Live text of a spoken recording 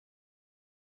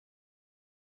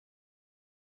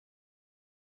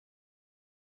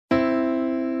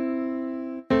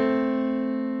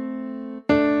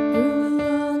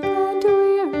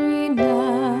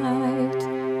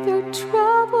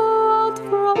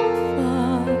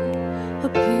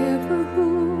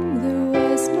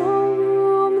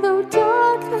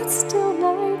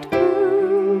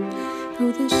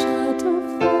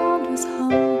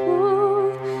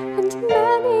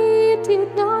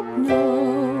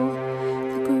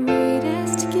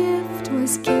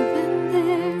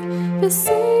the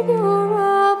Savior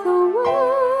of the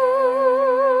world.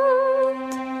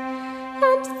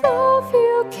 And though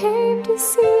few came to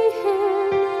see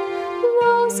him,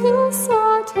 those who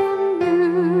sought him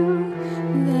knew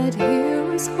that here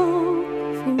was hope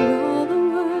for all the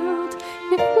world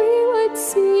if we would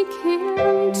seek him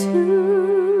too.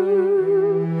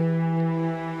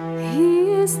 He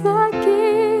is the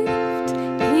gift,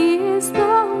 he is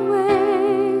the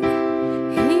way,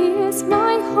 he is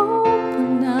my hope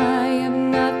when I have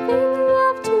nothing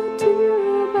left to do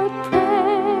but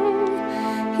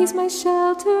pray. He's my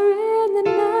shelter in the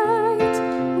night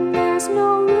when there's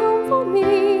no room for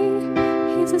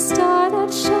me. He's a star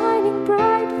that's shining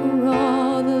bright for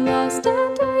all the lost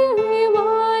and weary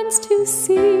ones to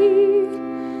see.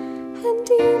 And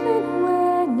even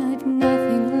when I've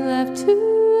nothing left to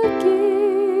give,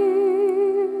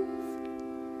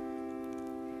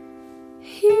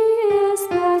 he is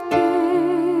the gift.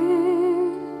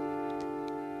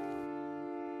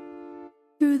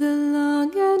 Through the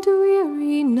long and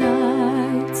weary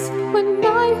nights, when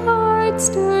my heart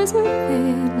stirs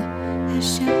within,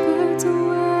 as shepherds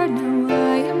were, now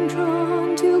I am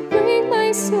drawn to bring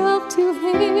myself to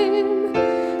him.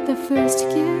 The first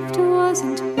gift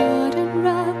wasn't bought and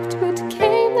wrapped, but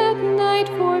came that night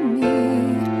for me.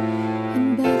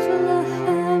 In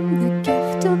Bethlehem, the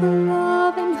gift of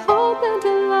love and hope and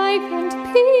life and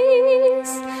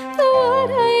peace. The what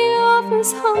I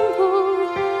offer's humble,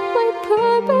 my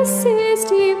purpose is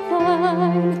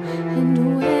divine. And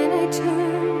when I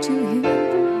turn to him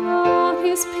through all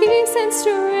his peace and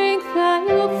strength I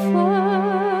will find.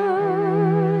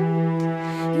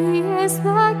 He is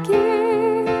the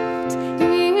gift,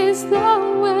 he is the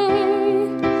way,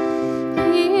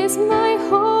 he is my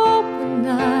hope when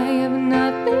I have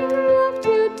nothing left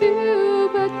to do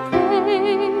but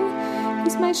pray.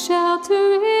 He's my shelter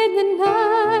in the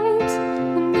night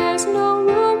when there's no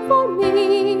room for me.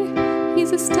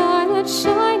 He's a star that's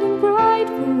shining bright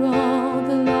for all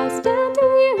the lost and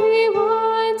weary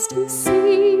ones to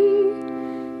see.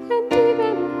 And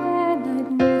even when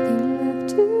I've nothing left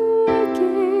to give,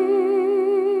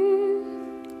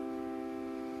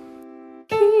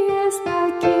 he is the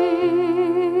gift.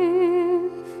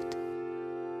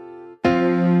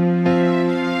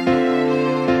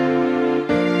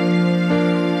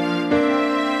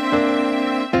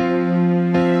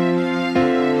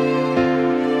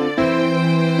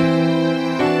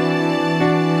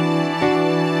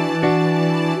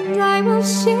 And I will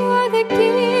share the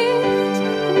gift,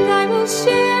 and I will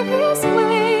share